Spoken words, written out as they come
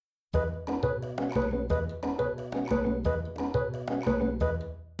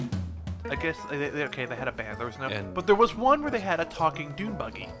guess they had a band. There was no, And- but there was one where they had a talking dune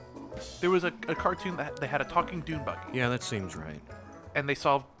buggy. There was a cartoon that they had a talking dune buggy, Yeah, that seems right. and they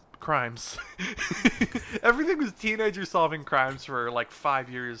solved crimes. Everything was teenagers solving crimes for like 5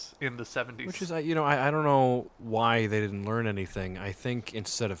 years in the 70s. Which is, I don't know why they didn't learn anything. I think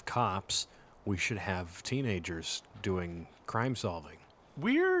instead of cops, we should have teenagers doing crime solving.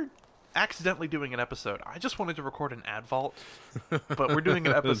 We're accidentally doing an episode. I just wanted to record an ad vault, but we're doing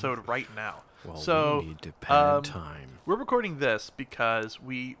an episode right now. Well, So, we need to pad time. We're recording this because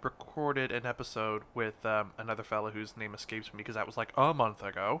we recorded an episode with another fellow whose name escapes me because that was like a month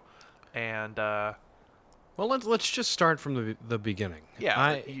ago, and Well, let's just start from the beginning.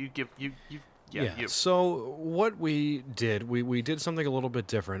 yeah, you. So what we did, we did something a little bit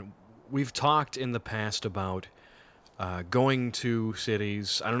different. We've talked in the past about going to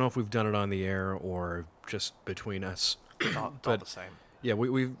cities. I don't know if we've done it on the air or just between us. It's all the same. Yeah,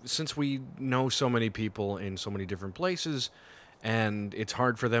 we've since we know so many people in so many different places, and it's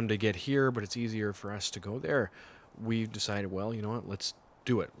hard for them to get here, but it's easier for us to go there. We've decided, well, you know what? Let's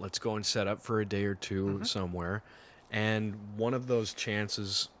do it. Let's go and set up for a day or two somewhere. And one of those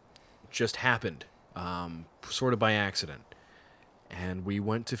chances just happened, sort of by accident. And we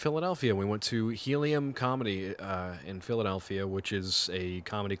went to Philadelphia. We went to Helium Comedy in Philadelphia, which is a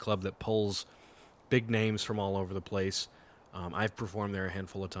comedy club that pulls big names from all over the place. I've performed there a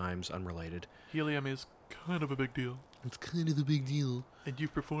handful of times, unrelated. Helium is kind of a big deal, It's kind of a big deal. and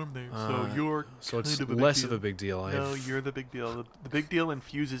you've performed there, so you're So it's kind of a big less deal. of a big deal. No, you're the big deal. The big deal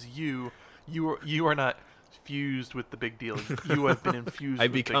infuses you. You are not fused with the big deal. You have been infused. I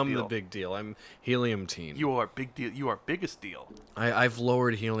with become big the deal. big deal. I'm Helium Teen. You are big deal. You are biggest deal. I've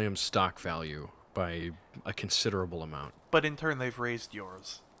lowered Helium's stock value by a considerable amount. But in turn, they've raised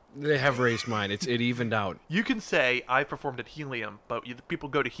yours. They have raised mine. It evened out. You can say I performed at Helium, but people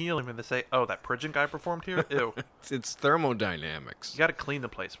go to Helium and they say, "Oh, that Pridgeon guy performed here." Ew. It's thermodynamics. You got to clean the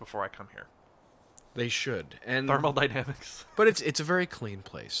place before I come here. They should. And Thermodynamics. but it's a very clean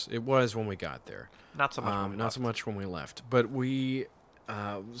place. It was when we got there. Not so much. when we Not left. so much when we left. But we,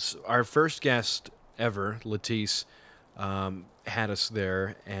 our first guest ever, Letice, had us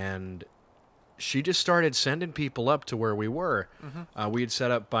there, and she just started sending people up to where we were. We had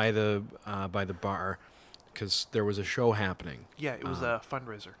set up by the bar because there was a show happening. Yeah, it was a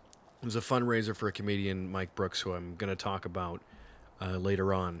fundraiser. It was a fundraiser for a comedian, Mike Brooks, who I'm going to talk about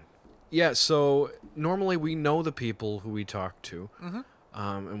later on. Yeah, so normally we know the people who we talk to,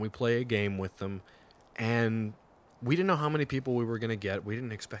 and we play a game with them, and we didn't know how many people we were going to get. We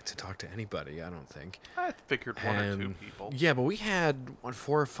didn't expect to talk to anybody, I don't think. I figured one or two And- people. Yeah, but we had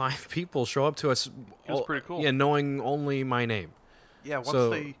 4 or 5 people show up to us. It was pretty cool. Yeah, knowing only my name. Yeah,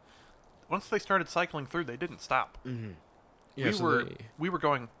 once they started cycling through, they didn't stop. Yeah, we were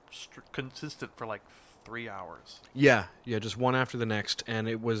going consistent for like 3 hours. Yeah, just one after the next, and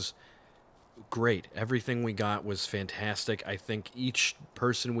it was great. Everything we got was fantastic. I think each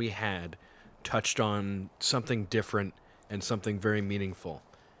person we had touched on something different and something very meaningful.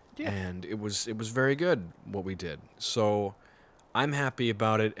 Yeah. And it was very good what we did. So I'm happy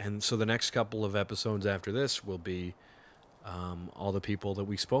about it, and so the next couple of episodes after this will be all the people that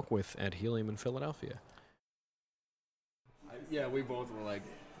we spoke with at Helium in Philadelphia. Yeah, we both were like,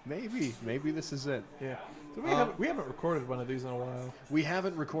 maybe this is it. Yeah. So we haven't recorded one of these in a while. We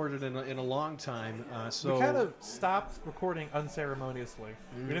haven't recorded in a long time, so We kind of stopped recording unceremoniously.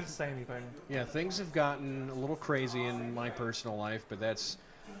 We didn't say anything. yeah, things have gotten a little crazy in my personal life, but that's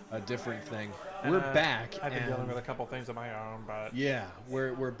a different thing. We're back. I've been and dealing with a couple things of my own, but yeah,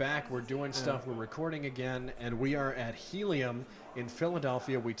 we're back. We're doing stuff. We're recording again, and we are at Helium in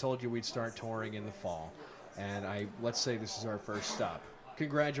Philadelphia. We told you we'd start touring in the fall, and let's say this is our first stop.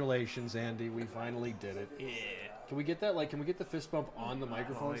 Congratulations, Andy. We finally did it. Yeah. Can we get that? Can we get the fist bump on the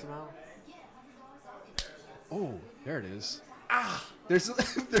microphone somehow? Oh, there it is. Ah, there's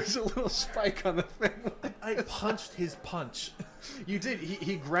a little spike on the thing. I punched his punch. You did.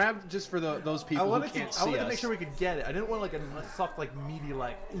 He grabbed just for those I people who wanted can't to. I see wanted us. to make sure we could get it. I didn't want like a soft, like meaty,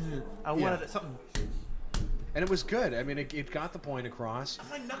 like. I wanted something. And it was good. I mean, it got the point across.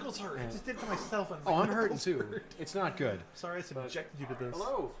 My knuckles hurt. I just did it to myself. And Oh, my I'm hurting knuckles too. hurt. It's not good. Sorry, I subjected you to this.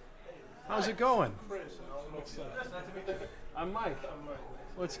 Hello. How's it going? I'm Mike.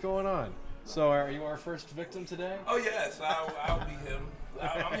 What's going on? So, are you our first victim today? Oh yes, I'll be him.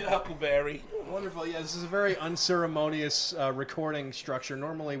 I'm your Huckleberry. Wonderful. Yeah, this is a very unceremonious recording structure.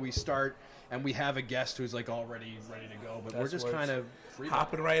 Normally, we start and we have a guest who's like already ready to go, but we're That's just works. kind of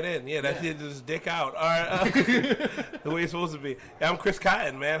Hopping right in. Yeah, that's it. Just dick out. All right. The way it's supposed to be. Yeah, I'm Chris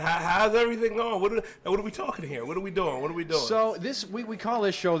Cotton, man. How's everything going? What are we talking here? What are we doing? What are we doing? So we call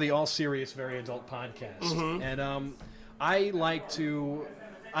this show the All Serious Very Adult Podcast, and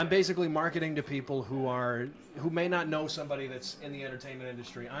I'm basically marketing to people who may not know somebody that's in the entertainment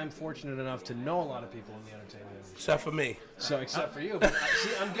industry. I'm fortunate enough to know a lot of people in the entertainment industry. Except for me. So except for you, but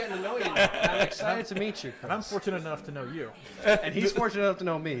I'm getting to know you now. I'm excited to meet you, Chris. And I'm fortunate enough to know you. And he's fortunate enough to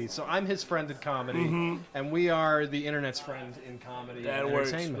know me. So I'm his friend in comedy, and we are the internet's friend in comedy That and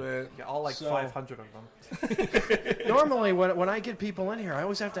works, entertainment. man. Yeah, all like So- 500 of them. Normally, when I get people in here, I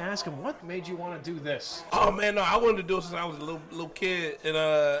always have to ask them, what made you want to do this? Oh man, no, I wanted to do it since I was a little kid, and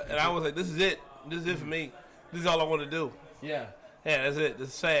I was like, this is it. This is it for me. This is all I want to do. Yeah. Yeah, that's it.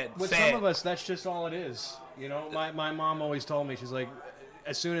 It's sad. With sad. some of us, that's just all it is. You know, my mom always told me, she's like,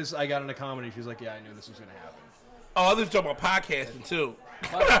 as soon as I got into comedy, she's like, yeah, I knew this was going to happen. Oh, I was talking about podcasting too.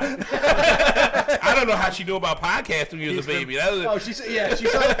 I don't know how she knew about podcasting when she was a baby. That was, Oh, she said, yeah, she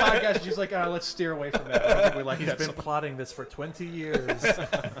saw the podcast, and she's like, let's steer away from that. I don't think we like He's that been so- plotting this for 20 years.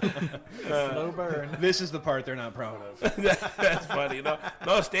 Slow burn. This is the part they're not proud of. That's funny.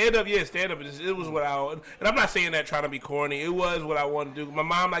 No, stand up. Yeah, stand up. It was what I, and I'm not saying that trying to be corny. It was what I wanted to do. My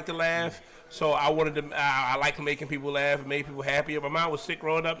mom liked to laugh, so I wanted to. I liked making people laugh and make people happier. My mom was sick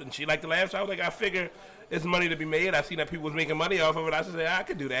growing up, and she liked to laugh, so I was like, I figure it's money to be made. I seen that people was making money off of it. I said, I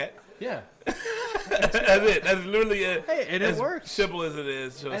could do that. Yeah. That's it. That's literally it. Hey, and it as works. Simple as it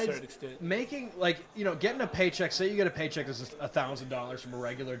is to a And certain it's extent. making, like, getting a paycheck. Say you get a paycheck that's $1,000 from a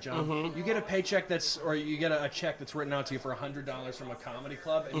regular job. You get a paycheck or you get a check that's written out to you for $100 from a comedy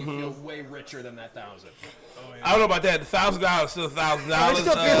club, and you feel way richer than that $1,000. I don't know about that. $1,000 still $1,000. It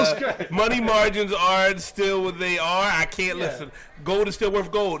still feels good. Money margins are still what they are. I can't listen. Gold is still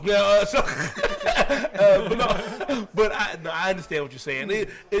worth gold. But I understand what you're saying. It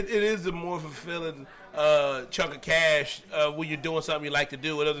is a more fulfilling chunk of cash when you're doing something you like to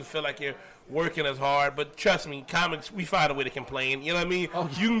do. It doesn't feel like you're working as hard. But trust me, comics, we find a way to complain. You know what I mean?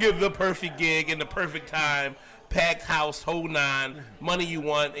 You can get the perfect gig in the perfect time. Packed house, whole nine, money you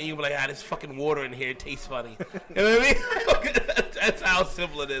want, and you be like, this fucking water in here, it tastes funny. You know what I mean? That's how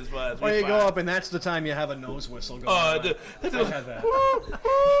simple it is for us. Or you go up, and that's the time you have a nose whistle going on. I had that.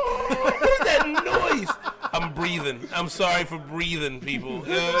 What is that noise? I'm breathing. I'm sorry for breathing, people.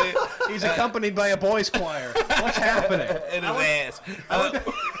 You know what I mean? He's accompanied by a boys' choir. What's happening? In his ass.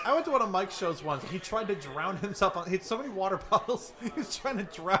 I went to one of Mike's shows once. He tried to drown himself on. He had so many water bottles. He was trying to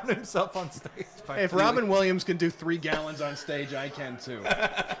drown himself on stage. Hey, if Robin Williams can do 3 gallons on stage, I can too.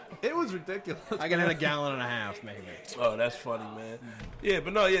 It was ridiculous. I can hit 1.5 gallons, maybe. Oh, that's funny, man. Yeah,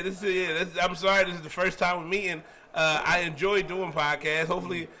 but no, yeah, I'm sorry, this is the first time we're meeting. I enjoy doing podcasts.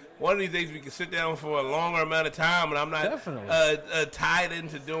 Hopefully, one of these days we can sit down for a longer amount of time, and I'm not tied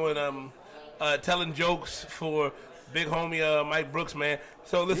into doing telling jokes for big homie Mike Brooks, man.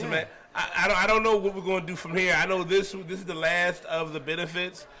 So listen, man, I don't know what we're going to do from here. I know this is the last of the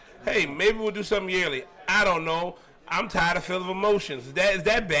benefits. Hey, maybe we'll do something yearly. I don't know. I'm tired of feeling emotions. Is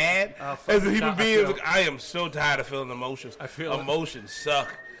that bad? As a human being, I am so tired of feeling emotions. I feel emotions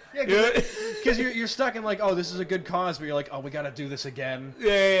suck. Yeah, because you're stuck in like, oh, this is a good cause, but you're like, oh, we got to do this again.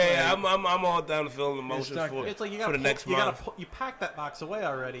 Yeah. I'm all down to feeling emotions for, It's like for the next month. You packed that box away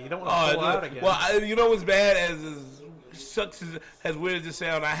already. You don't want to pull it out again. Well, you know what's bad as sucks as weird as it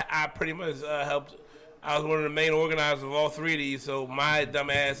sounds. I pretty much helped. I was one of the main organizers of all 3 of these, so my dumb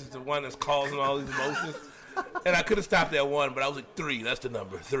ass is the one that's causing all these emotions. And I could have stopped at 1, but I was like, 3, that's the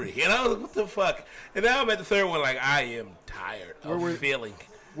number, 3. And I was like, what the fuck? And now I'm at the 3rd one, like, I am tired of feeling.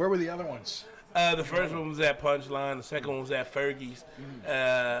 Where were the other ones? The first one was at Punchline. The second one was at Fergie's.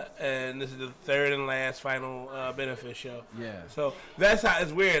 And this is the 3rd and last final benefit show. Yeah. So that's how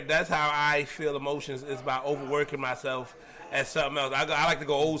it's weird. That's how I feel emotions is by overworking myself at something else. I like to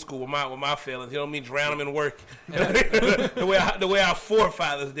go old school with my feelings. You know what I mean? Drown them in work. the way our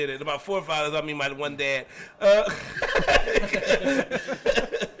forefathers did it. By forefathers, I mean my one dad.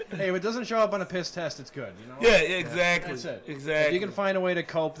 Hey, if it doesn't show up on a piss test, it's good. You know? Yeah, exactly. That's it. Exactly. If you can find a way to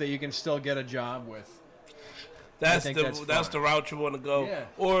cope that you can still get a job with. That's think the that's the route you want to go. Yeah.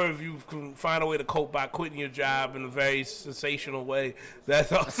 Or if you can find a way to cope by quitting your job in a very sensational way,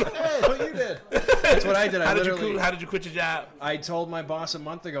 that's also. Hey, what you did. That's what I did. How did you quit your job? I told my boss a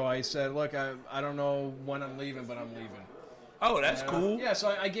month ago, I said, look, I don't know when I'm leaving, but I'm leaving. Oh, that's cool. Yeah,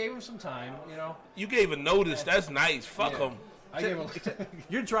 so I gave him some time, you know. You gave a notice. That's nice. Fuck him. I gave him.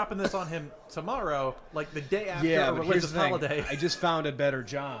 You're dropping this on him tomorrow, like the day after Yeah, a but here's religious the thing. holiday. I just found a better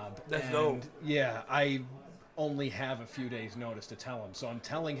job. That's and dope. Yeah, I only have a few days notice to tell him. So I'm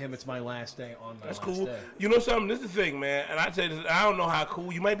telling him it's my last day on my That's last cool. day. You know something? This is the thing, man. And I tell you this, I don't know how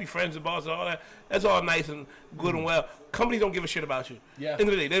cool. You might be friends with boss and all that. That's all nice and good and well. Companies don't give a shit about you. Yeah. End of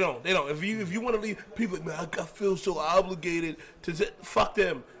the day, they don't. If you want to leave, people like, man, I feel so obligated to fuck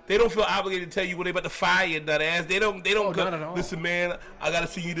them. They don't feel obligated to tell you when they about to fire you, nut ass. They don't go, not at all. listen, man, I gotta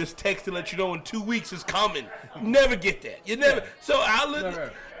send you this text to let you know in 2 weeks it's coming. Never get that. You never. Yeah. So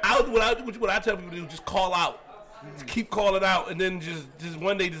Never. what I tell people to do is just call out. Just keep calling out, and then just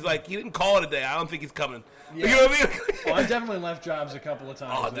one day, just like, he didn't call today. I don't think he's coming. Yeah. You know what I mean? Well, I've definitely left jobs a couple of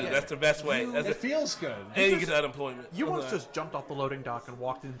times. Oh, dude, that's the best way. It feels good. And you get the unemployment. You once just jumped off the loading dock and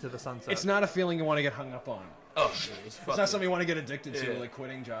walked into the sunset. It's not a feeling you want to get hung up on. Oh, dude, it's It's not something you want to get addicted to, Yeah. like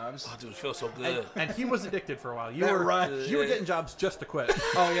quitting jobs. Oh, dude, it feels so good. and he was addicted for a while. You Yeah, were right. You were getting jobs just to quit.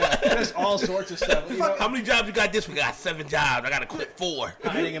 Oh yeah, there's all sorts of stuff. You know, How many jobs you got this week? I got 7 jobs. I got to quit 4.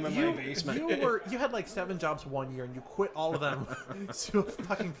 hiding them in my basement You had like 7 jobs one year and you quit all of them so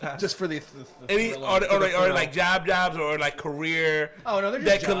fucking fast. just for the Any thrill or of it. or like jobs or like career. Oh, no, they're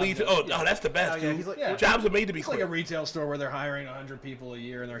that just could jobs. lead to. Oh, that's the best. Oh, yeah, dude. he's like- Yeah. Jobs are made to be It's like quit. a retail store where they're hiring 100 people a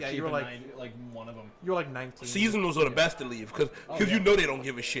year and they're Yeah, you were keeping like- one of them. You were like 19. Seasonals are the best to leave because yeah. you know they don't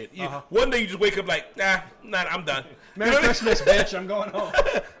give a shit. One day you just wake up like, nah, I'm done. Merry You know what I mean? Christmas, bitch! I'm going home.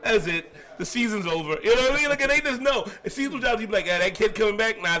 That's it. The season's over. You know what I mean? Like, and they just know. The seasonal jobs, you be like, that kid coming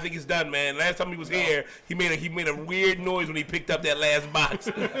back? Nah, I think he's done, man. Last time he was here, he made a weird noise when he picked up that last box.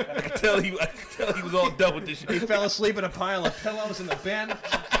 I could tell he was all done with this He shit. fell asleep in a pile of pillows in the bin.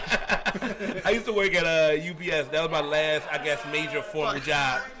 I used to work at UPS. That was my last, I guess, major formal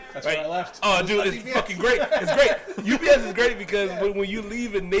job. That's right? where I left. Oh, dude, it's fucking great. It's great. UPS is great because when you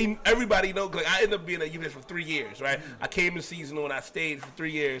leave and everybody knows. Like, I ended up being at UPS for 3 years, right? I came in seasonal and I stayed for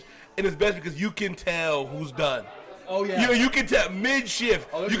 3 years. And it's best because you can tell who's done. Oh yeah. You can tell mid-shift.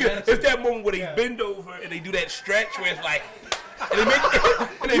 Oh, there's You an can, attitude. it's that moment where they Yeah. bend over and they do that stretch where it's like,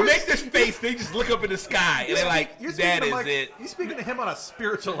 and they make this face. They just look up in the sky and they're like, You're "That speaking to is Mike- it." You're speaking to him on a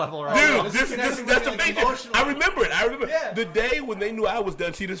spiritual level, right? Dude, now. that's the like, thing. emotional. I remember it. I remember Yeah. the day when they knew I was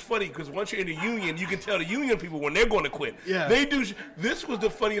done. See, this is funny because once you're in the union, you can tell the union people when they're going to quit. Yeah. They do. This was the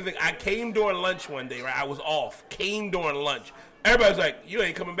funny thing. I came during lunch one day, right? I was off. Came during lunch. Everybody's like, "You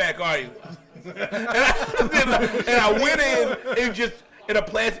ain't coming back, are you?" and I went in and just in a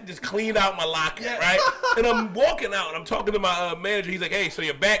plastic, just cleaned out my locker, right? And I'm walking out and I'm talking to my manager. He's like, "Hey, so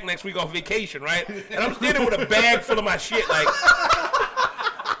you're back next week off vacation, right?" And I'm standing with a bag full of my shit, like.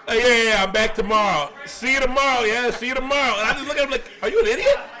 Yeah, I'm back tomorrow. See you tomorrow, see you tomorrow. And I just look at him like, are you an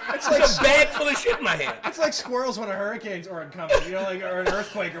idiot? It's like a bag full of shit in my hand. It's like squirrels when a hurricane's coming, like or an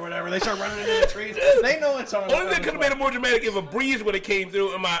earthquake or whatever. They start running into the trees. They know it's on. Only thing could have made it more dramatic if a breeze would have came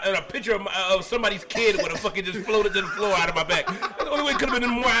through and a picture of somebody's kid would have fucking just floated to the floor out of my back. That's the only way it could have been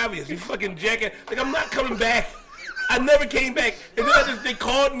more obvious. You fucking jackass. Like, I'm not coming back. I never came back. And then they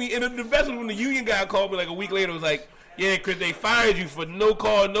called me, and the best was when the union guy called me like a week later. Was like, "Yeah, Chris, they fired you for no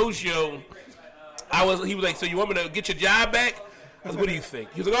call, no show." He was like, "So you want me to get your job back?" I was, "What do you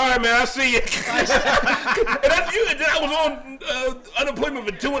think?" He was like, "All right, man, I'll see you." And that's you. And then I was on unemployment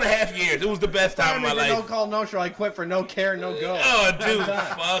for 2.5 years. It was the best time of my life. No call, no show. I quit for no care, no go. Oh, dude,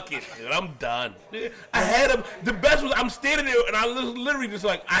 fuck it, dude. I'm done. I had him. The best was I'm standing there and I literally just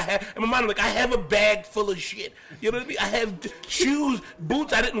like in my mind I'm like I have a bag full of shit. You know what I mean? I have shoes,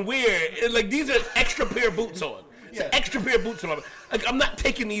 boots I didn't wear. And, like, these are extra pair of boots on. It's an extra pair of boots on. Like, I'm not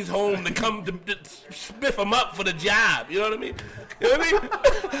taking these home to come to spiff them up for the job. You know what I mean? You know what I mean?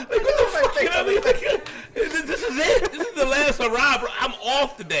 Like, what the fuck? You know what I mean? Like, this is it. This is the last hurrah, bro. I'm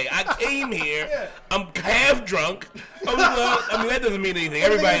off today. I came here. I'm half drunk. I mean, that doesn't mean anything.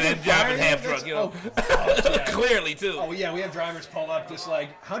 Everybody in that job is half drunk, you know? Clearly, too. Oh, yeah, we have drivers pull up just like,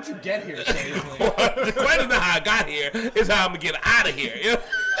 how'd you get here safely? The question is not how I got here. It's how I'm going to get out of here. You know?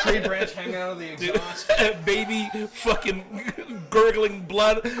 Tree branch hanging out of the exhaust. Baby fucking gurgling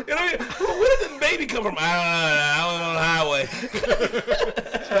blood. You know what I mean? Where did this baby come from? I don't know, on the highway.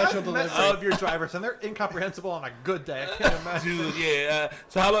 Special Met delivery. all of your drivers, and they're incomprehensible on a good day. I can't imagine. Dude, yeah.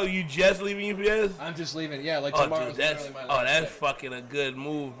 So how about you just leaving UPS? I'm just leaving. Yeah, like Oh, tomorrow's dude, that's literally my last that's day. fucking a good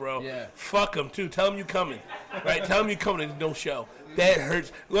move, bro. Yeah. Fuck them too. Tell them you coming, right? Tell them you coming and no show. That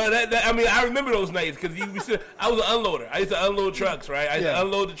hurts. Well, I mean, I remember those nights because I was an unloader. I used to unload trucks, right? I used to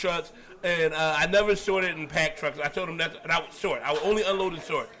unload the trucks, and I never sorted and packed trucks. I told them that, and I would sort. I would only unload and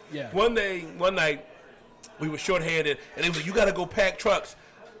sort. Yeah. One night, we were shorthanded, and they was like, "You gotta go pack trucks."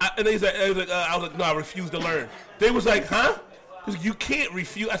 I was like, "No, I refuse to learn." They was like, "Huh?" He was like, "You can't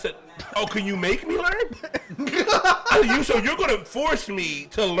refuse." I said, "Oh, can you make me learn?" I said, so you're gonna force me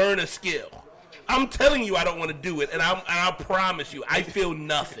to learn a skill? I'm telling you I don't want to do it, and I promise you, I feel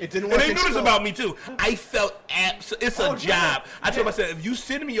nothing. It didn't work And they in knew this school. about me too. I felt it's a job. I told myself, if you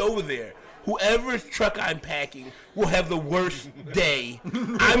send me over there, whoever's truck I'm packing will have the worst day.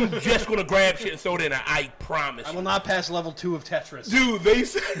 I'm just gonna grab shit and throw it in there. I promise. I will not pass level 2 of Tetris. Dude, they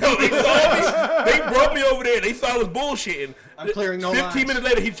saw me. They brought me over there. They thought I was bullshitting. I'm clearing no 15 lines. minutes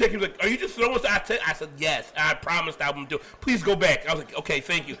later, he checked. He was like, "Are you just throwing stuff?" I said, "Yes." I promised I wouldn't do it. Please go back. I was like, "Okay,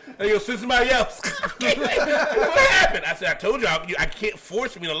 thank you." And he goes, "Send somebody else." What happened? I said, "I told y'all, I can't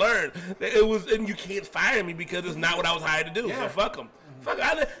force me to learn. It was, and you can't fire me because it's not what I was hired to do. So fuck them."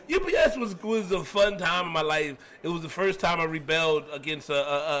 UPS was a fun time in my life. It was the first time I rebelled against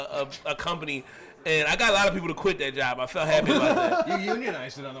a company, and I got a lot of people to quit that job. I felt happy about that. You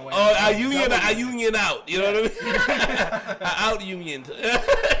unionized it on the way. Oh, I union out. You know what I mean? I out unioned.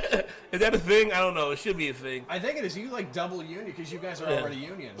 Is that a thing? I don't know. It should be a thing. I think it is. You like double union because you guys are already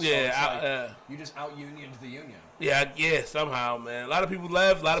unions. So Yeah, it's like you just out unioned the union. Yeah, somehow, man. A lot of people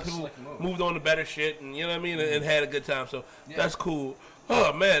left. A lot of people Slick move. moved on to better shit, and you know what I mean, and had a good time. So that's cool.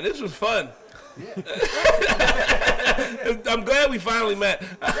 Oh man, this was fun. Yeah. I'm glad we finally met.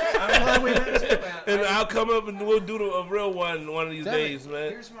 I'm glad we met too, man. And I'll come up and we'll do a real one of these Damn it. days,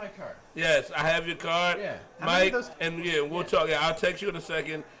 man. Here's my card. Yes, I have your card, Yeah. Mike, and we'll talk. Yeah, I'll text you in a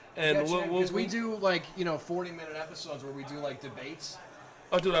second, and we do like 40-minute episodes where we do like debates.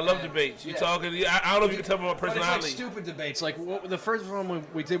 Oh, dude, I love debates. You talking? I don't know if you can tell me my But it's personality. like stupid debates. Like the first one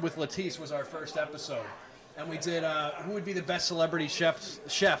we did with Latisse was our first episode, and we did who would be the best celebrity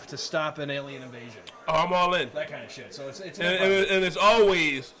chef to stop an alien invasion. Oh, I'm all in. That kind of shit. So it's And it's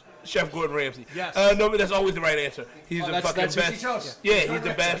always Chef Gordon Ramsay. Yes. No, but that's always the right answer. He's the fucking that's who she best. chose. Yeah, he's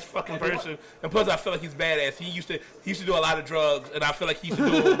the best fucking person. And plus, I feel like he's badass. He used to do a lot of drugs, and I feel like he used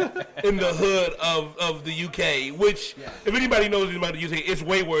to do them in the hood of the UK. Which, if anybody knows anything about the UK, it's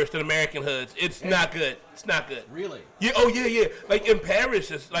way worse than American hoods. It's not good. It's not good. Really? Yeah. Oh yeah. Like in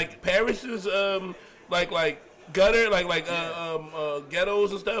Paris, it's like Paris is like gutter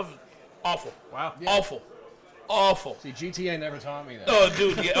ghettos and stuff. Awful. Wow. Yeah. Awful. See, GTA never taught me that. Oh,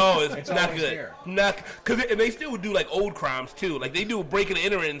 dude, yeah. Oh, it's not always good. here. And they still do like old crimes too. Like they do breaking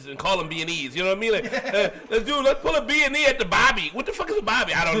and enterings and call them B&Es. You know what I mean? Like, let's pull a B&E at the Bobby. What the fuck is a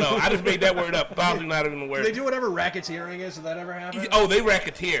Bobby? I don't know. I just made that word up. Probably not even a word. Do they do whatever racketeering is? Did that ever happen? Oh, they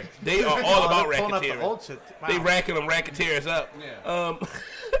racketeer. They are all about They're pulling out the racketeering. old shit. Wow. They racking them racketeers up. Yeah.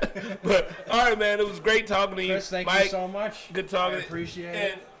 But all right, man. It was great talking to you, Chris, thank Mike. you so much. Good talking. I appreciate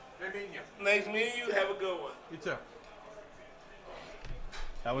and it. Nice meeting you. Have a good one. You too.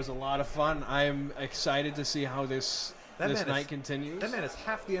 That was a lot of fun. I'm excited to see how this night continues. That man has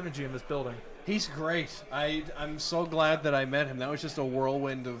half the energy in this building. He's great. I'm so glad that I met him. That was just a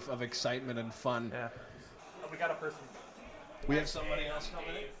whirlwind of excitement and fun. Yeah. We got a person. We have somebody else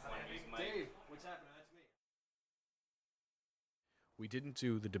coming in. Dave, what's happening? That's me. We didn't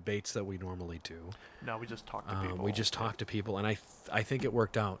do the debates that we normally do. No, we just talked to people. We just talked to people, and I think it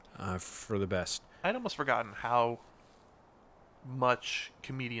worked out for the best. I'd almost forgotten how much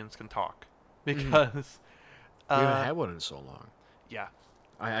comedians can talk because We haven't had one in so long. yeah,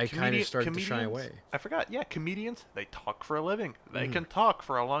 I kind of started to shy comedians- away. I forgot. Yeah, comedians, they talk for a living. They can talk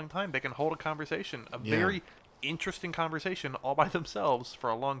for a long time. They can hold a conversation, a very interesting conversation all by themselves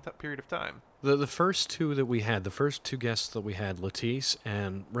for a long period of time. The first two that we had, the first two guests that we had, Latisse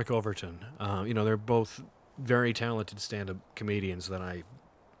and Rick Overton, they're both very talented stand-up comedians that I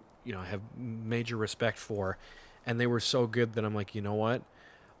have major respect for. And they were so good that I'm like, you know what?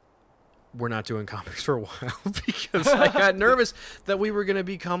 We're not doing comics for a while because I got nervous that we were going to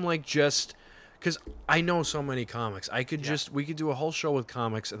become like just because I know so many comics. We could do a whole show with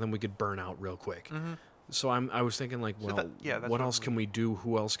comics and then we could burn out real quick. Mm-hmm. So I was thinking like, well, that's what else can we do?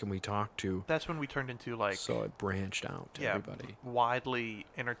 Who else can we talk to? That's when we turned into like So it branched out to everybody. widely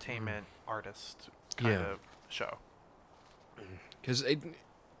entertainment artist kind of show. Because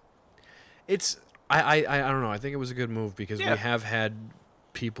it's I don't know. I think it was a good move because we have had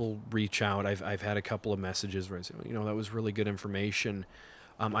people reach out. I've had a couple of messages where I said, that was really good information.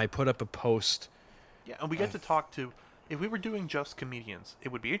 I put up a post. Yeah, and we get to talk to. If we were doing just comedians,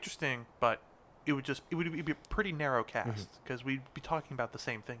 it would be interesting, but it would be a pretty narrow cast because we'd be talking about the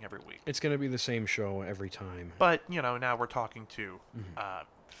same thing every week. It's going to be the same show every time. But now we're talking to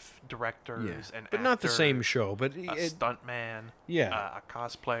directors and but not the actors, same show. But a stuntman, a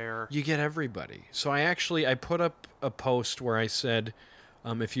cosplayer. You get everybody. So I put up a post where I said,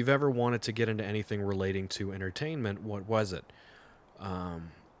 if you've ever wanted to get into anything relating to entertainment, what was it?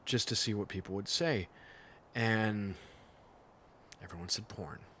 Just to see what people would say, and everyone said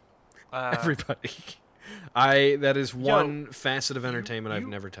porn. Everybody. That is one facet of entertainment I've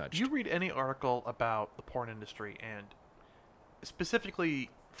never touched. You read any article about the porn industry, and specifically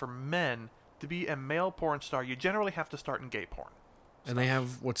for men, to be a male porn star, you generally have to start in gay porn. And they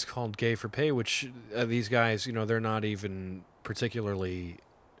have what's called gay for pay, which these guys, they're not even particularly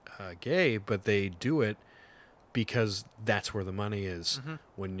gay, but they do it because that's where the money is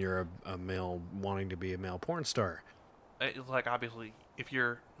when you're a male wanting to be a male porn star. It's like, obviously, if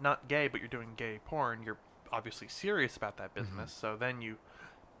you're not gay but you're doing gay porn, you're obviously serious about that business. So then you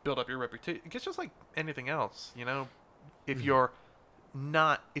build up your reputation. It's just like anything else, If you're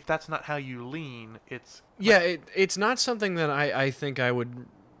not, if that's not how you lean, it's... Yeah, it's not something that I think I would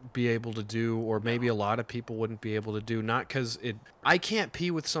be able to do, or maybe a lot of people wouldn't be able to do, not because I can't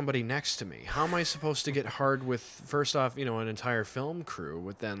pee with somebody next to me. How am I supposed to get hard with, first off, an entire film crew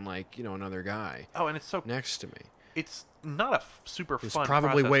with then, another guy and it's so... next to me? It's not a super It's fun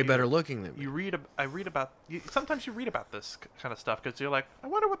probably process way either. better looking than me. Sometimes you read about this kind of stuff because you're like, I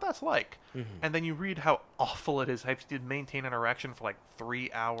wonder what that's like. And then you read how awful it is. I have to maintain an erection for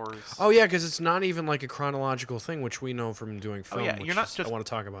 3 hours. Oh yeah, because it's not even like a chronological thing, which we know from doing film. yeah, you're not just... I want to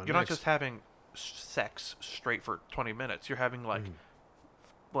talk about. You're next. not just having sex straight for 20 minutes. You're having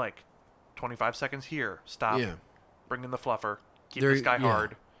 25 seconds here. Stop. Yeah. Bring in the fluffer. Keep this guy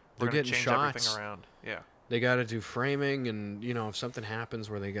hard. They're We're gonna getting change shots. everything around. Yeah. They got to do framing, and if something happens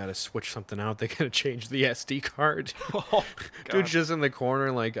where they got to switch something out, they got to change the SD card. Oh, Dude's just in the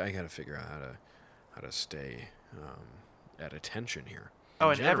corner, I got to figure out how to stay at attention here.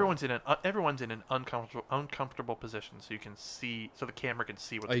 And general. everyone's in an uncomfortable position, so you can see, so the camera can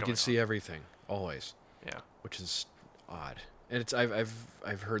see what's going on. You can see everything always. Yeah. Which is odd, and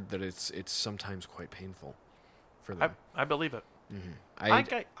I've heard that it's sometimes quite painful for them. I believe it.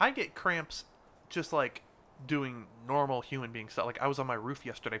 Mm-hmm. I get cramps just doing normal human being stuff. I was on my roof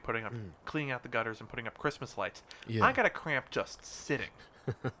yesterday cleaning out the gutters and putting up Christmas lights. Yeah. I got a cramp just sitting.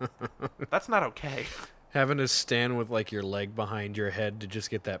 That's not okay. Having to stand with your leg behind your head to just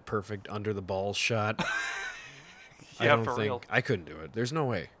get that perfect under the balls shot. Yeah, for real. I couldn't do it. There's no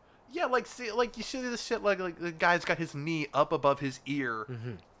way. Yeah, you see this shit like the guy's got his knee up above his ear,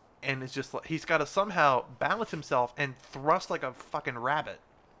 and it's just he's got to somehow balance himself and thrust like a fucking rabbit.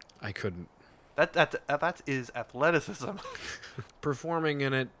 I couldn't. That is athleticism. Performing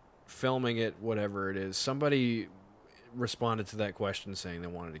in it, filming it, whatever it is. Somebody responded to that question saying they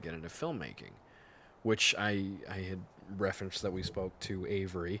wanted to get into filmmaking, which I had referenced that we spoke to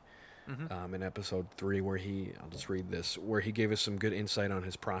Avery in episode 3, where I'll just read this, where he gave us some good insight on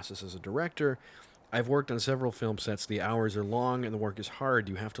his process as a director. I've worked on several film sets. The hours are long and the work is hard.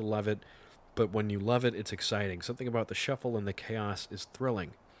 You have to love it, but when you love it, it's exciting. Something about the shuffle and the chaos is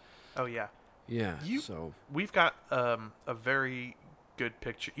thrilling. Oh yeah. Yeah. We've got a very good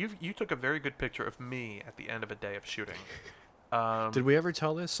picture. You took a very good picture of me at the end of a day of shooting. Did we ever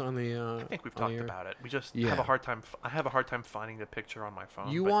tell this on the? I think we've talked about it. We just have a hard time. I have a hard time finding the picture on my phone.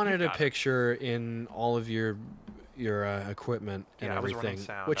 You wanted a picture in all of your equipment and everything, I was running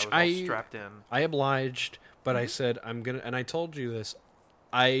sound. which I was all strapped in. I obliged, but I said I'm gonna, and I told you this.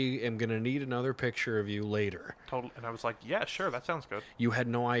 I am gonna need another picture of you later. Totally, and I was like, yeah, sure, that sounds good. You had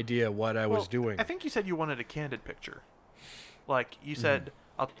no idea what I was doing. I think you said you wanted a candid picture. You said,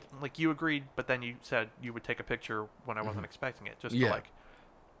 you agreed, but then you said you would take a picture when I wasn't expecting it, just to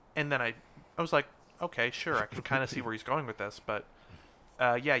and then I was like, okay, sure, I can kind of see where he's going with this, but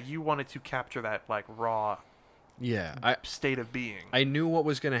you wanted to capture that raw state of being. I knew what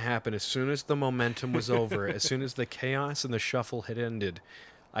was going to happen as soon as the momentum was over, as soon as the chaos and the shuffle had ended.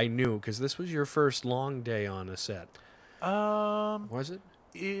 I knew, because this was your first long day on a set. Was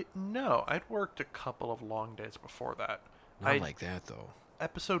it? No, I'd worked a couple of long days before that. Not like that, though.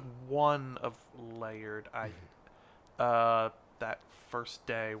 Episode 1 of Layered, that first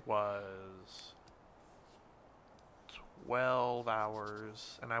day was 12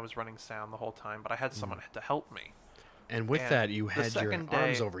 hours, and I was running sound the whole time, but I had someone to help me. And with that, you had your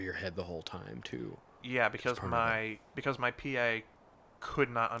arms over your head the whole time, too. Yeah, because my PA could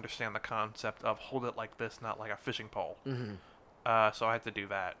not understand the concept of hold it like this, not like a fishing pole. So I had to do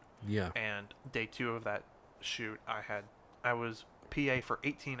that. Yeah. And day 2 of that shoot, I was PA for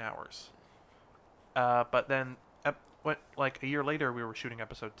 18 hours. But then, a year later, we were shooting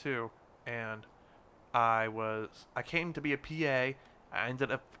episode 2, and I came to be a PA. I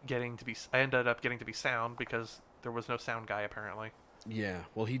ended up getting to be sound because there was no sound guy apparently. Yeah,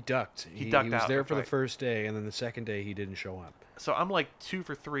 well, he ducked. He ducked was out, there for the first day, and then the second day he didn't show up. So I'm 2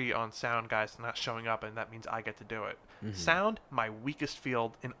 for 3 on sound guys not showing up, and that means I get to do it. Sound, my weakest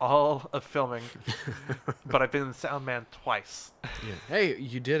field in all of filming, but I've been the sound man twice. Yeah. Hey,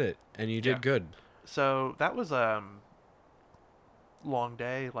 you did it, and you did good. So that was long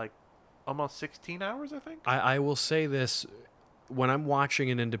day, like almost 16 hours, I think. I will say this: when I'm watching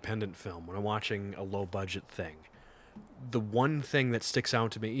an independent film, when I'm watching a low budget thing, the one thing that sticks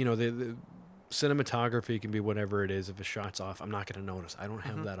out to me, the cinematography can be whatever it is. If a shot's off, I'm not going to notice. I don't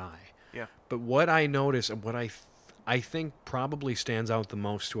have that eye. Yeah. But what I notice and what I think probably stands out the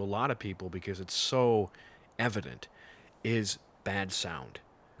most to a lot of people because it's so evident is bad sound.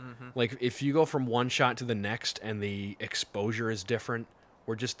 Like if you go from one shot to the next and the exposure is different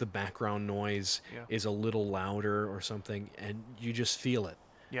or just the background noise is a little louder or something and you just feel it.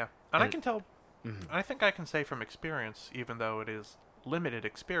 Yeah. And I can tell, I think I can say from experience, even though it is limited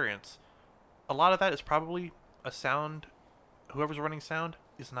experience, a lot of that is probably a sound, whoever's running sound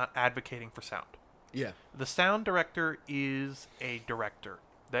is not advocating for sound. Yeah. The sound director is a director.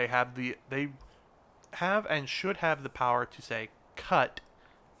 They have and should have the power to say, cut,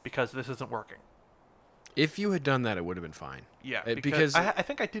 because this isn't working. If you had done that, it would have been fine. Yeah, because I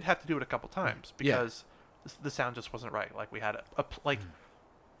think I did have to do it a couple times because the sound just wasn't right. Like we had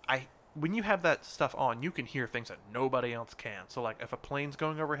when you have that stuff on, you can hear things that nobody else can. So like if a plane's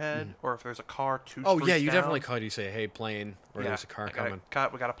going overhead or if there's a car two streets you down, definitely cut. You say, "Hey, plane," or "There's a car coming."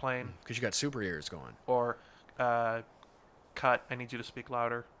 Cut. We got a plane. Because you got super ears going. Or, cut. I need you to speak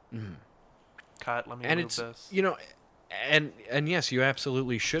louder. Cut. Let me move this. And yes, you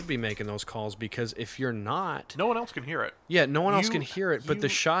absolutely should be making those calls because if you're not, no one else can hear it. Yeah, no one else can hear it, but the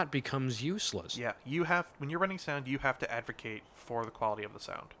shot becomes useless. Yeah, when you're running sound, you have to advocate for the quality of the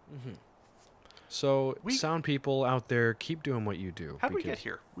sound. So, sound people out there, keep doing what you do. How did we get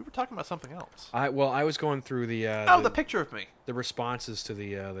here? We were talking about something else. I was going through the the picture of me. The responses to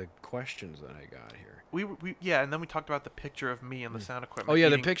the questions that I got here. And then we talked about the picture of me and the sound equipment. Oh yeah,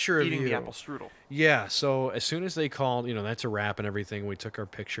 the picture of eating you. the apple strudel. Yeah, so as soon as they called, that's a wrap and everything. We took our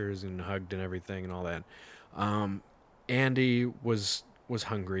pictures and hugged and everything and all that. Andy was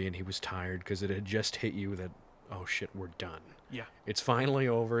hungry and he was tired because it had just hit you that, oh shit, we're done. Yeah, it's finally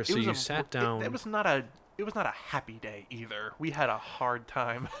over. So you sat down. It was not a happy day either. We had a hard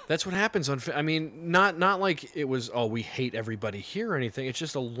time. That's what happens on. I mean, not like it was. Oh, we hate everybody here or anything. It's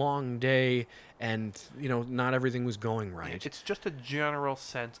just a long day, and not everything was going right. It's just a general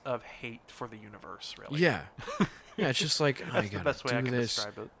sense of hate for the universe, really. Yeah, yeah. It's just like that's the best way I can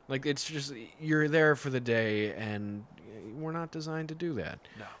describe it. Like it's just you're there for the day, and we're not designed to do that.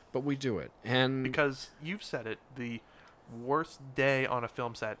 No, but we do it, and because you've said it, the worst day on a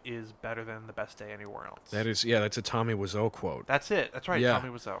film set is better than the best day anywhere else. That's a Tommy Wiseau quote. That's it. That's right, Tommy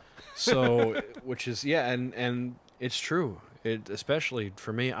Wiseau. So, which is and it's true. It especially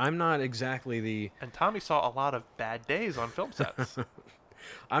for me. I'm not exactly and Tommy saw a lot of bad days on film sets.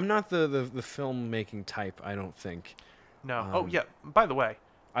 I'm not the filmmaking type. I don't think. No. By the way,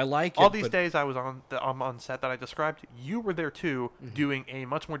 I like all these days I was on set that I described. You were there too, doing a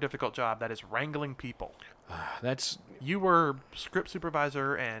much more difficult job. That is wrangling people. You were script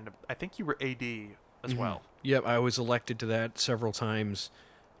supervisor, and I think you were AD as well. Yep, I was elected to that several times.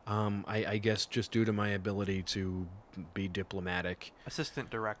 I guess just due to my ability to be diplomatic. Assistant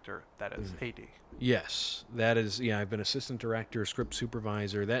director, that is AD. Yes, that is. Yeah, I've been assistant director, script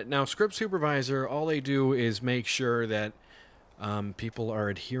supervisor. Script supervisor, all they do is make sure that people are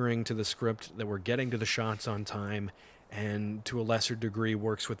adhering to the script, that we're getting to the shots on time, and to a lesser degree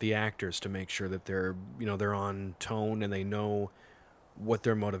works with the actors to make sure that they're on tone and they know what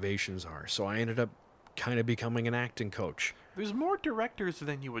their motivations are. So I ended up kind of becoming an acting coach. There's more directors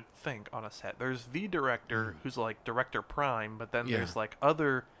than you would think on a set. There's the director who's like director prime, but then there's like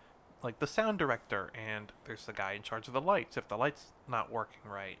other, like the sound director, and there's the guy in charge of the lights if the light's not working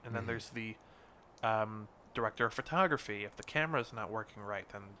right, and then there's the director of photography. If the camera's not working right,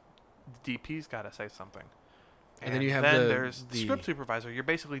 then the DP's got to say something. And then you have there's the script supervisor. You're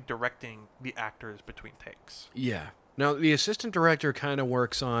basically directing the actors between takes. Yeah. Now, the assistant director kind of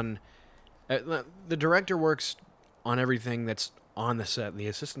works on... the director works on everything that's on the set. The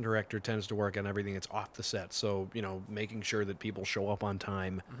assistant director tends to work on everything that's off the set. So, making sure that people show up on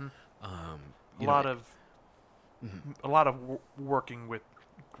time. A lot of working with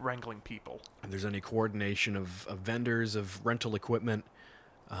wrangling people. If there's any coordination of vendors, of rental equipment,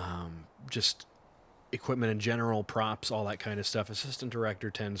 just equipment in general, props, all that kind of stuff. Assistant director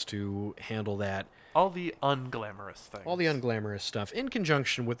tends to handle that. All the unglamorous things. All the unglamorous stuff, in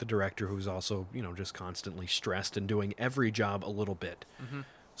conjunction with the director, who's also, just constantly stressed and doing every job a little bit.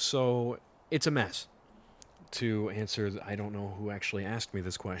 So it's a mess. To answer, I don't know who actually asked me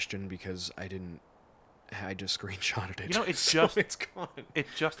this question because I just screenshotted it. It's gone. It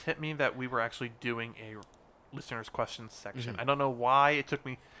just hit me that we were actually doing a listeners' questions section. I don't know why it took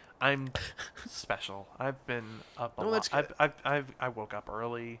me. I'm special. I've been up a No, lot. that's good. I woke up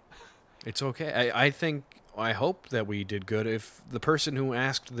early. It's okay. I hope that we did good. If the person who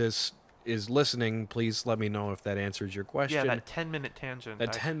asked this is listening, please let me know if that answers your question. Yeah, that 10-minute tangent.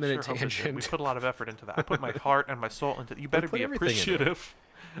 That 10-minute hope it did. tangent. We put a lot of effort into that. I put my heart and my soul into it. You better put be everything into it. appreciative.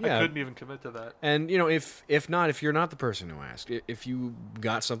 Yeah. I couldn't even commit to that. And if you're not the person who asked, if you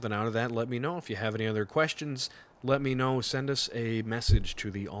got something out of that, let me know. If you have any other questions, let me know. Send us a message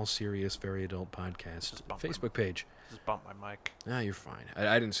to the All Serious Very Adult Podcast Just bump my Facebook page. Just bump my mic. You're fine.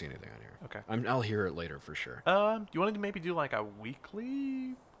 I didn't see anything on here. Okay. I'll hear it later for sure. You wanted to maybe do like a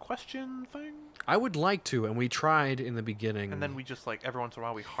weekly question thing? I would like to, and we tried in the beginning. And then we just like every once in a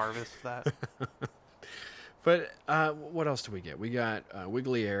while we harvest that. But what else do we get? We got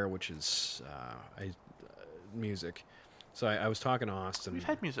Wiggly Air, which is music. So I was talking to Austin. We've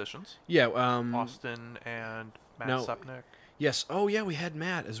had musicians. Yeah. Austin and Matt Supnick. Yes. Oh, yeah, we had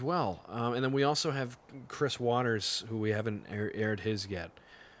Matt as well. And then we also have Chris Waters, who we haven't aired his yet.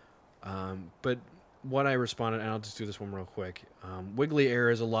 But what I responded, and I'll just do this one real quick. Wiggly Air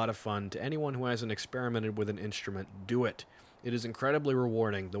is a lot of fun. To anyone who hasn't experimented with an instrument, do it. It is incredibly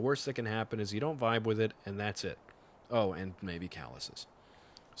rewarding. The worst that can happen is you don't vibe with it, and that's it. Oh, and maybe calluses.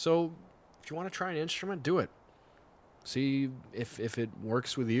 So, if you want to try an instrument, do it. See if it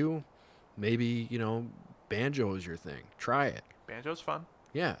works with you. Maybe, banjo is your thing. Try it. Banjo's fun.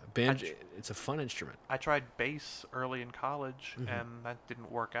 Yeah, banjo. It's a fun instrument. I tried bass early in college, and that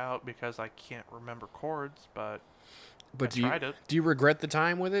didn't work out because I can't remember chords, but I tried it. Do you regret the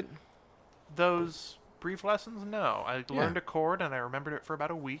time with it? Those brief lessons, no. I learned a chord, and I remembered it for about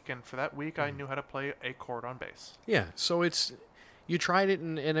a week, and for that week, I knew how to play a chord on bass. Yeah, so you tried it,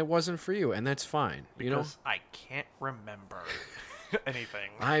 and it wasn't for you, and that's fine. Because I can't remember anything.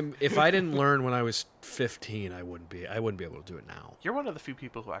 If I didn't learn when I was 15, I wouldn't be able to do it now. You're one of the few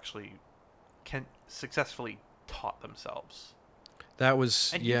people who actually can successfully taught themselves. That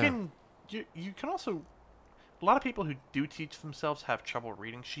was and yeah. You can also. A lot of people who do teach themselves have trouble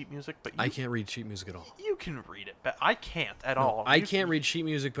reading sheet music, but I can't read sheet music at all. You can read it, but I can't at all. I can't read sheet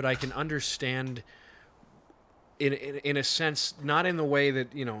music, but I can understand. In a sense, not in the way that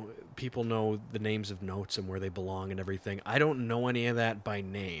people know the names of notes and where they belong and everything. I don't know any of that by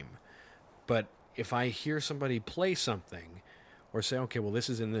name, but if I hear somebody play something, or say, okay, well, this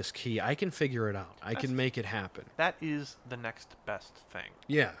is in this key, I can figure it out. I can make it happen. That is the next best thing.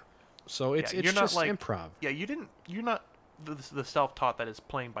 Yeah. So it's you're just not like, improv. Yeah, you're not the self-taught that is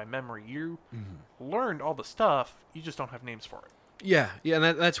playing by memory. You learned all the stuff. You just don't have names for it. Yeah, and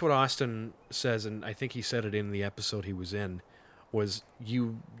that's what Austin says, and I think he said it in the episode he was in, was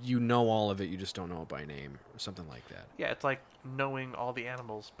you know all of it, you just don't know it by name, or something like that. Yeah, it's like knowing all the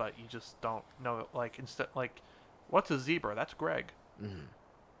animals, but you just don't know, what's a zebra? That's Greg. Mm-hmm.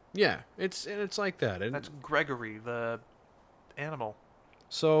 Yeah, it's like that. And that's Gregory, the animal.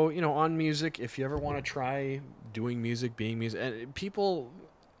 So, on music, if you ever want to try doing music, being music, and people,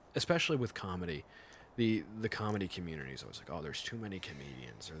 especially with comedy, the comedy community is always like, oh, there's too many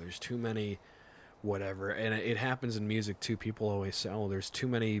comedians, or there's too many whatever. And it happens in music, too. People always say, oh, there's too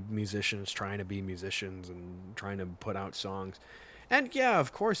many musicians trying to be musicians and trying to put out songs. And, yeah,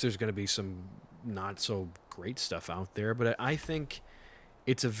 of course, there's going to be some not so great stuff out there, but I think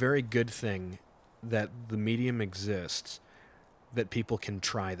it's a very good thing that the medium exists, that people can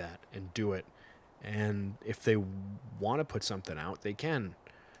try that and do it. And if they want to put something out, they can.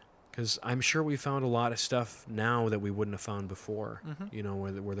 Because I'm sure we found a lot of stuff now that we wouldn't have found before,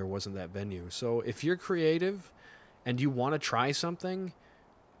 where there wasn't that venue. So if you're creative and you want to try something,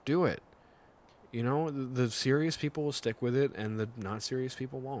 do it. The serious people will stick with it, and the not serious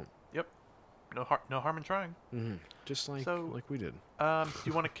people won't. Yep. No harm in trying. Mm-hmm. Just like we did. Do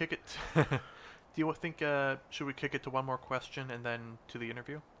you want to kick it? Do you think should we kick it to one more question and then to the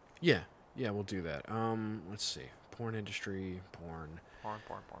interview? Yeah, we'll do that. Let's see. Porn industry, porn.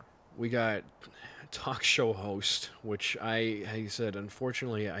 We got talk show host, which I said,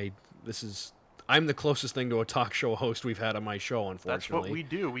 unfortunately, I'm the closest thing to a talk show host we've had on my show, unfortunately. That's what we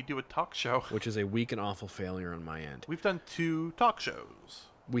do. We do a talk show. Which is a weak and awful failure on my end. We've done 2 talk shows.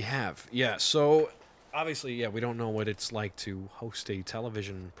 We have, yeah. So, obviously, yeah, we don't know what it's like to host a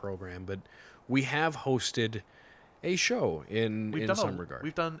television program, but we have hosted a show in some regard.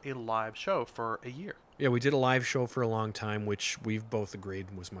 We've done a live show for a year. Yeah, we did a live show for a long time, which we've both agreed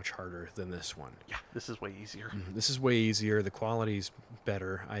was much harder than this one. Yeah, this is way easier. Mm-hmm. This is way easier. The quality's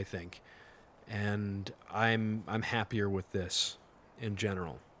better, I think. And I'm happier with this in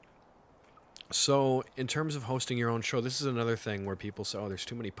general. So, in terms of hosting your own show, this is another thing where people say, oh, there's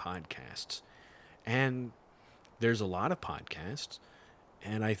too many podcasts. And there's a lot of podcasts.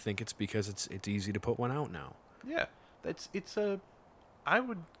 And I think it's because it's easy to put one out now. Yeah, I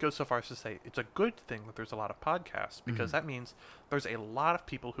would go so far as to say it's a good thing that there's a lot of podcasts, because that means there's a lot of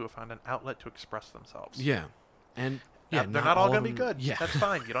people who have found an outlet to express themselves. Yeah. And yeah, they're not all going to be of them- good. Yeah. That's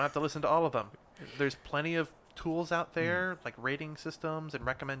fine. You don't have to listen to all of them. There's plenty of tools out there, like rating systems and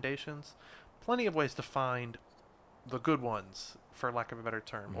recommendations. Plenty of ways to find the good ones, for lack of a better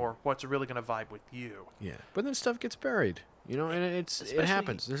term, or what's really going to vibe with you. Yeah. But then stuff gets buried. You know, and it Especially-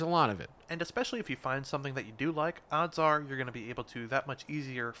 happens. There's a lot of it. And especially if you find something that you do like, odds are you're going to be able to that much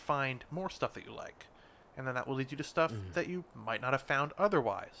easier find more stuff that you like. And then that will lead you to stuff that you might not have found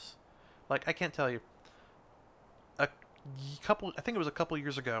otherwise. Like, I can't tell you. I think it was a couple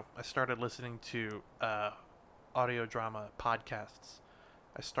years ago, I started listening to audio drama podcasts.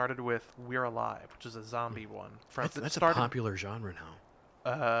 I started with We're Alive, which is a zombie one. That's a popular genre now.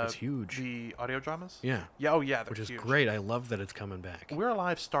 It's huge. The audio dramas? Yeah. Yeah, oh yeah, they're Which is huge. great. I love that it's coming back. We're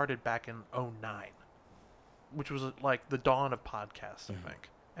Alive started back in 2009, which was like the dawn of podcasts, I think.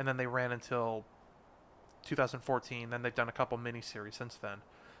 And then they ran until 2014. Then they've done a couple miniseries since then.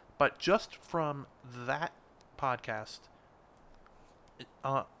 But just from that podcast,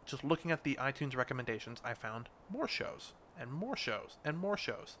 just looking at the iTunes recommendations, I found more shows and more shows and more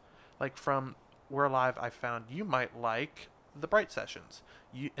shows. Like from We're Alive, I found you might like The Bright Sessions.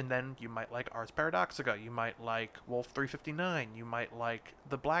 And then you might like Ars Paradoxica. You might like Wolf 359. You might like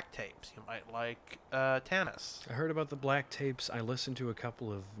The Black Tapes. You might like Tanis. I heard about the Black Tapes. I listened to a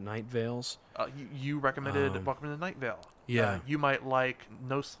couple of Night Vales. You recommended Welcome to Night Vale. Yeah. You might like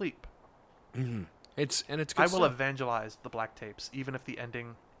No Sleep. It's good I will stuff. evangelize The Black Tapes, even if the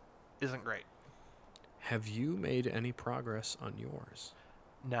ending isn't great. Have you made any progress on yours?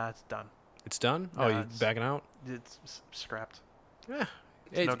 Nah, it's done. It's done? Nah, Oh, you it's- backing out? It's scrapped. Yeah.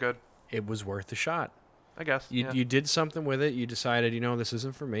 It's no good. It was worth a shot. I guess. You did something with it. You decided, this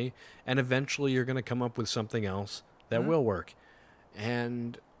isn't for me. And eventually you're going to come up with something else that will work.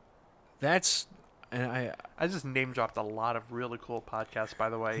 And that's... And I just name dropped a lot of really cool podcasts, by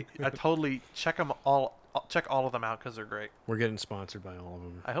the way. I totally check them all. Check all of them out because they're great. We're getting sponsored by all of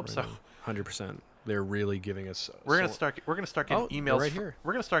them. I hope so. 100%. They're really giving us. We're gonna start getting emails. right here.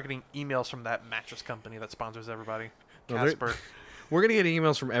 We're gonna start getting emails from that mattress company that sponsors everybody. No, they're- Casper. We're gonna get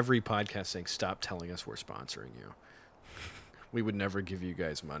emails from every podcast saying, "Stop telling us we're sponsoring you. We would never give you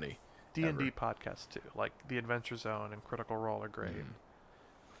guys money." D&D podcasts too, like The Adventure Zone and Critical Role are great.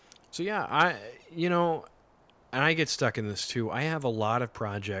 So yeah, and I get stuck in this too. I have a lot of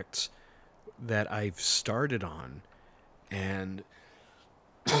projects that I've started on, and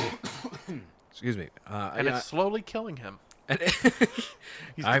excuse me, And it's slowly killing him.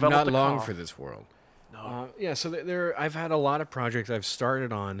 He's I'm developed not a long cough. for this world. No. So I've had a lot of projects I've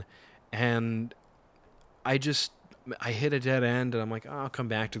started on, and I hit a dead end, and I'm like, I'll come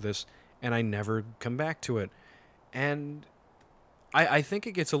back to this, and I never come back to it. And I think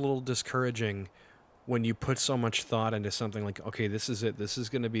it gets a little discouraging when you put so much thought into something like, okay, this is it. This is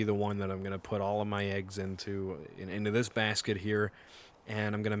going to be the one that I'm going to put all of my eggs into this basket here,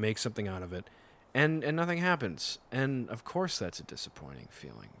 and I'm going to make something out of it. And nothing happens. And of course that's a disappointing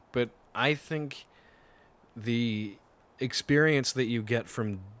feeling. But I think the experience that you get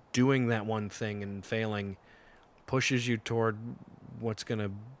from doing that one thing and failing pushes you toward what's going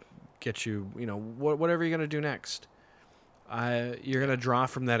to get you, whatever you're going to do next. You're going to draw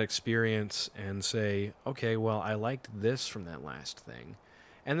from that experience and say, okay, well, I liked this from that last thing.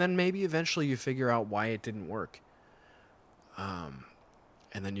 And then maybe eventually you figure out why it didn't work.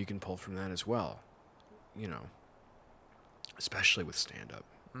 And then you can pull from that as well, especially with stand-up.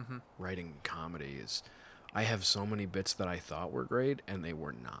 Mm-hmm. Writing comedy is... I have so many bits that I thought were great, and they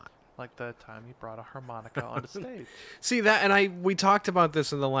were not. Like the time you brought a harmonica onto stage. See, that, and we talked about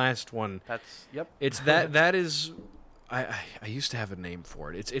this in the last one. Yep. It's that is... I used to have a name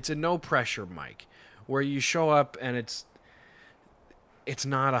for it. It's a no-pressure mic, where you show up, and it's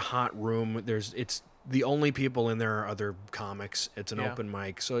not a hot room. It's the only people in there are other comics. It's an open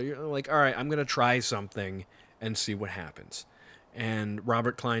mic. So you're like, all right, I'm going to try something and see what happens. And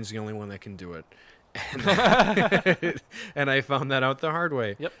Robert Klein's the only one that can do it. And I found that out the hard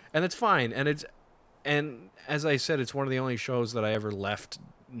way. Yep. And it's fine. And as I said, it's one of the only shows that I ever left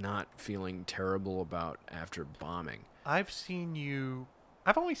not feeling terrible about after bombing. I've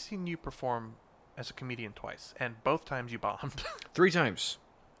only seen you perform as a comedian twice, and both times you bombed. 3 times.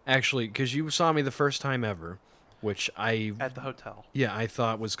 Actually, because you saw me the first time ever, which at the hotel. Yeah, I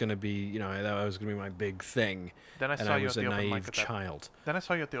thought was going to be, I thought it was going to be my big thing. Then I and saw I you was at a the open mic naive at child. Then I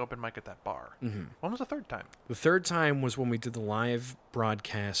saw you at the open mic at that bar. Mm-hmm. When was the third time? The third time was when we did the live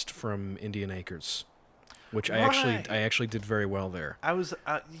broadcast from Indian Acres. which Right. I actually did very well there. I was.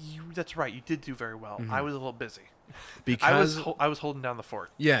 That's right. You did do very well. Mm-hmm. I was a little busy. Because I was holding down the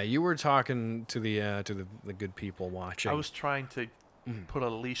fort. yeah, you were talking to the good people watching. I was trying to put a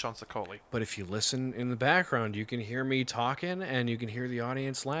leash on Sicoli. But if you listen in the background, you can hear me talking and you can hear the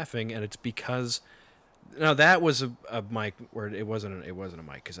audience laughing, and it's because now that was a mic where it wasn't a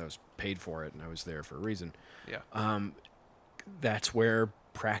mic because I was paid for it and I was there for a reason. Yeah. That's where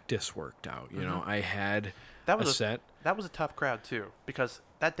practice worked out. You know, I had That a was set. That was a tough crowd too, because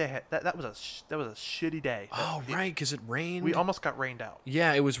that day that was a shitty day. Oh right, because it rained. We almost got rained out.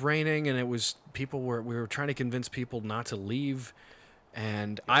 Yeah, it was raining, and we were trying to convince people not to leave,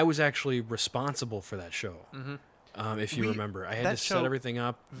 and I was actually responsible for that show. Mm-hmm. If you remember, I had to set everything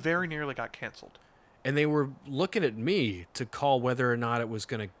up. Very nearly got canceled. And they were looking at me to call whether or not it was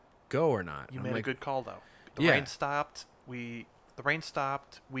going to go or not. You I'm made a like, good call though. The Yeah. rain stopped. The rain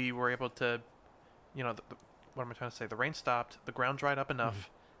stopped. We were able to, what am I trying to say? The rain stopped. The ground dried up enough.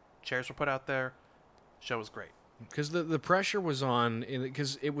 Chairs were put out there. Show was great. because the pressure was on,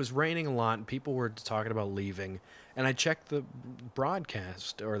 because it was raining a lot, and people were talking about leaving. And I checked the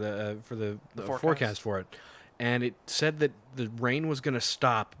broadcast or the forecast for it, and it said that the rain was going to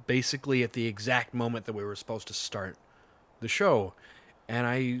stop basically at the exact moment that we were supposed to start the show,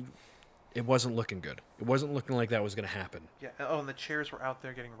 and it wasn't looking good. It wasn't looking like that was going to happen. Yeah. Oh, and the chairs were out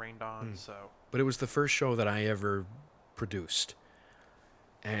there getting rained on. So But it was the first show that I ever produced,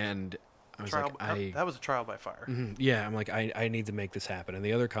 and I was that was a trial by fire. yeah, I'm like, I need to make this happen. And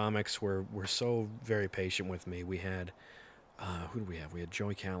the other comics were so very patient with me. We had, who did we have? We had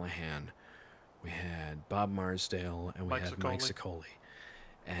Joey Callahan, we had Bob Marsdale, and we Mike had Sicoli. Mike Sicoli,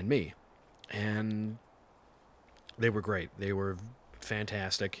 and me. And they were great. They were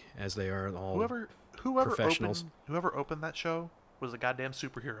fantastic, as they are all Whoever professionals. whoever opened that show was a goddamn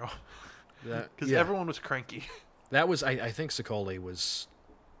superhero. That, Because yeah. everyone was cranky. That was, I think Sicoli was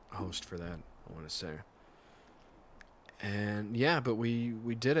host for that, I want to say. And yeah, but we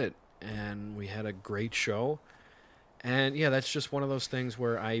did it, and we had a great show. And yeah, that's just one of those things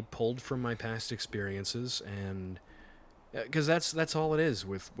where I pulled from my past experiences, and because that's all it is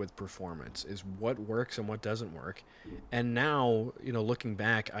with performance, is what works and what doesn't work. And now, looking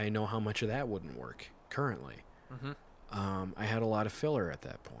back, I know how much of that wouldn't work currently. I had a lot of filler at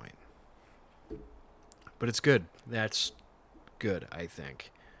that point. But it's good. That's good, I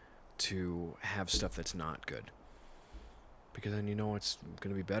think, to have stuff that's not good. Because then it's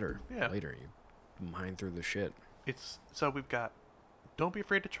going to be better later. You mine through the shit. So we've got don't be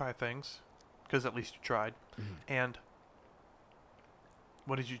afraid to try things, because at least you tried. And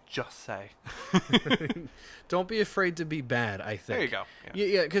what did you just say? Don't be afraid to be bad, I think. There you go.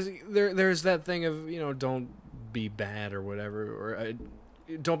 Yeah, because there's that thing of, don't be bad or whatever, or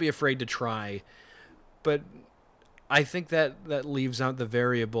don't be afraid to try. But I think that leaves out the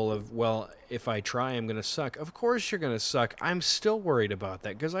variable of, well, if I try, I'm going to suck. Of course you're going to suck. I'm still worried about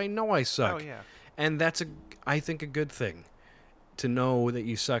that because I know I suck. Oh, yeah. And that's, I think, a good thing to know that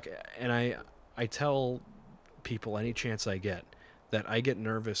you suck. And I tell people any chance I get that I get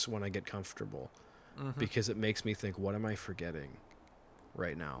nervous when I get comfortable because it makes me think, what am I forgetting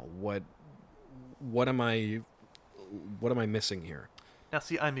right now? What am I missing here? Now,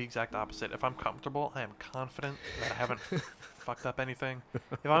 see, I'm the exact opposite. If I'm comfortable, I am confident that I haven't fucked up anything.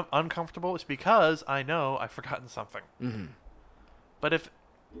 If I'm uncomfortable, it's because I know I've forgotten something. But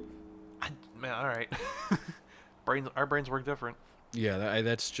all right. Our brains work different. Yeah,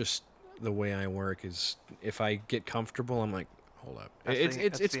 that's just the way I work. Is if I get comfortable, I'm like, hold up.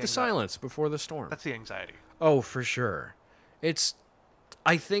 It's the silence before the storm. That's the anxiety. Oh, for sure.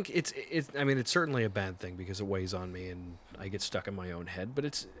 I think it's certainly a bad thing because it weighs on me and I get stuck in my own head,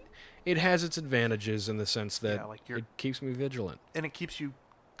 but it has its advantages in the sense that it keeps me vigilant. And it keeps you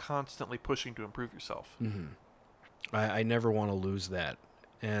constantly pushing to improve yourself. I never want to lose that.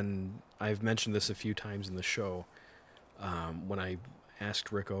 And I've mentioned this a few times in the show. When I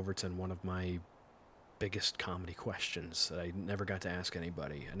asked Rick Overton one of my biggest comedy questions that I never got to ask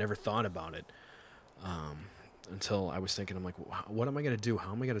anybody. I never thought about it. Until I was thinking, I'm like, what am I going to do?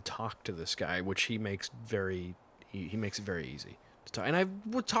 How am I going to talk to this guy? Which he makes he makes it very easy to talk. And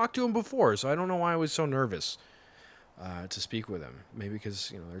I've talked to him before, so I don't know why I was so nervous to speak with him. Maybe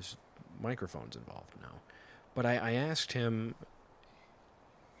because, there's microphones involved now. But I asked him,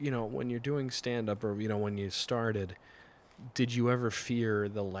 when you're doing stand-up or, when you started, did you ever fear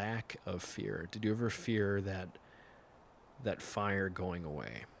the lack of fear? Did you ever fear that fire going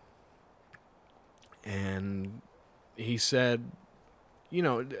away? And he said,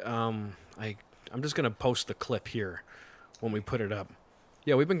 I'm just going to post the clip here when we put it up.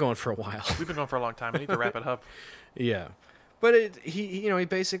 Yeah, we've been going for a while. We've been going for a long time. We need to wrap it up. Yeah, but he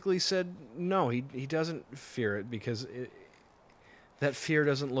basically said no. He doesn't fear it because that fear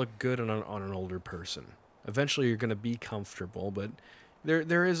doesn't look good on an older person. Eventually, you're going to be comfortable, but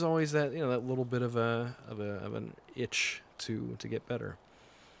there is always that that little bit of an itch to get better.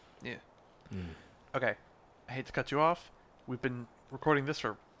 Yeah. Okay, I hate to cut you off. We've been recording this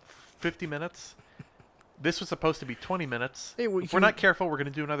for 50 minutes. This was supposed to be 20 minutes. Hey, if we're not careful, we're going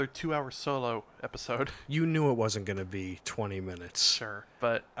to do another 2-hour solo episode. You knew it wasn't going to be 20 minutes. Sure,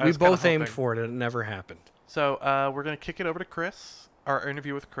 but I we was kinda both aimed hoping. for it, and it never happened. So we're going to kick it over to Chris. Our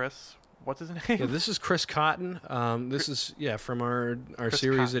interview with Chris. What's his name? Yeah, this is Chris Cotton. This is from our Chris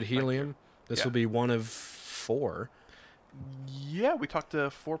series Cotton, at Helium. This Yeah. will be one of 4. Yeah, we talked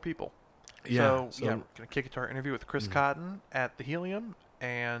to 4 people. Yeah, So we're going to kick it to our interview with Chris Cotton at the Helium.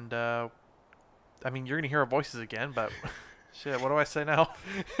 And, I mean, you're going to hear our voices again, but shit, what do I say now?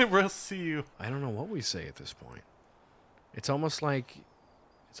 We'll see you. I don't know what we say at this point. It's almost like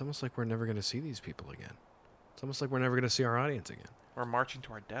we're never going to see these people again. It's almost like we're never going to see our audience again. We're marching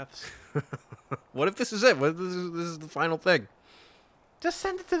to our deaths. What if this is it? What if this is the final thing? Just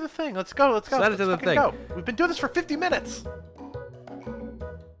send it to the thing. Let's go. Let's go. Send it to the fucking thing. Go. We've been doing this for 50 minutes.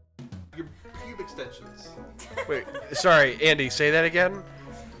 Your pube extensions. Wait, sorry, Andy, say that again?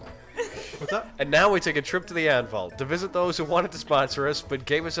 What's up? And now we take a trip to the Anvil to visit those who wanted to sponsor us but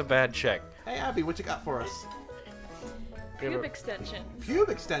gave us a bad check. Hey, Abby, what you got for us? Pube extensions. Pube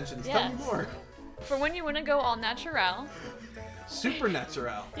extensions. Tell me Yes. more. For when you want to go all natural.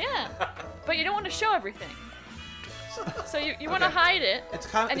 Supernatural. Yeah. But you don't want to show everything. So you want to hide it. It's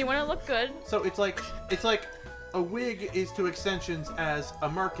kind of. And you want to look good. So it's like a wig is to extensions as a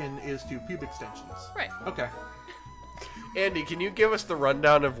merkin is to pube extensions. Right. Okay. Andy, can you give us the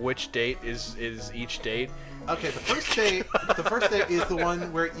rundown of which date is each date? Okay. The first date is the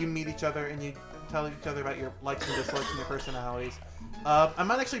one where you meet each other and you tell each other about your likes and dislikes and your personalities. I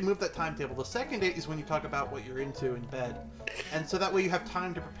might actually move that timetable. The second date is when you talk about what you're into in bed, and so that way you have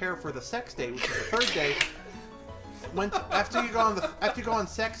time to prepare for the sex date, which is the third date. After you go on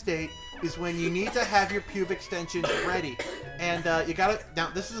sex date is when you need to have your pube extensions ready, and you gotta.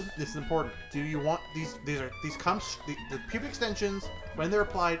 Now this is important. Do you want these? The pube extensions when they're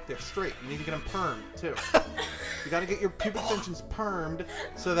applied, they're straight. You need to get them permed too. You gotta get your pube extensions permed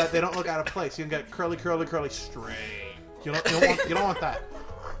so that they don't look out of place. You can get curly, straight. You don't want that.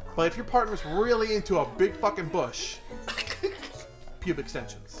 But if your partner's really into a big fucking bush, pube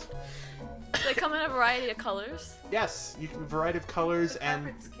extensions. They come in a variety of colors. Yes, you can variety of colors and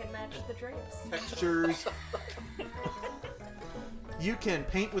Fabrics can match the drapes. textures. You can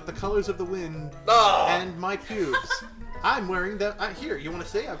paint with the colors of the wind and my pubes. I'm wearing them. Here, you want to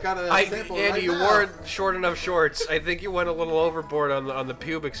see? I've got a sample Andy, right you now. wore short enough shorts. I think you went a little overboard on the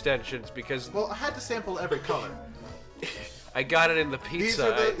pube extensions because Well, I had to sample every color. I got it in the These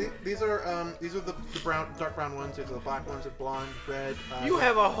pizza. are the brown, dark brown ones. These are the black ones with blonde, red. You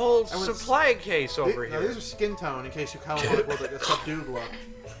have a whole I went supply case over Now, here. these are skin tone in case you kind of want to go with like a subdued look.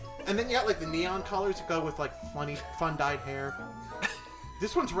 And then you got like the neon colors that go with like fun dyed hair.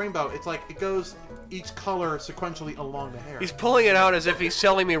 This one's rainbow. It's like it goes each color sequentially along the hair. He's pulling it out as if he's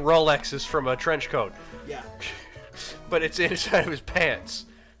selling me Rolexes from a trench coat, Yeah. but it's inside of his pants.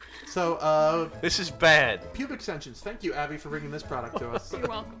 So, This is bad. pube extensions. Thank you, Abby, for bringing this product to us. You're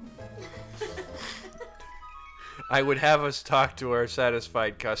welcome. I would have us talk to our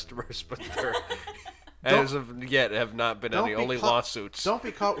satisfied customers, but there, as of yet, have not been any. Only lawsuits. Don't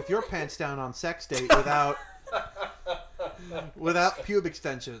be caught with your pants down on sex date without pube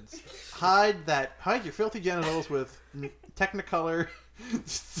extensions. Hide your filthy genitals with Technicolor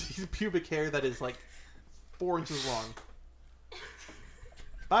pubic hair that is like 4 inches long.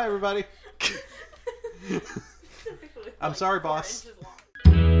 Bye, everybody. I'm sorry, boss.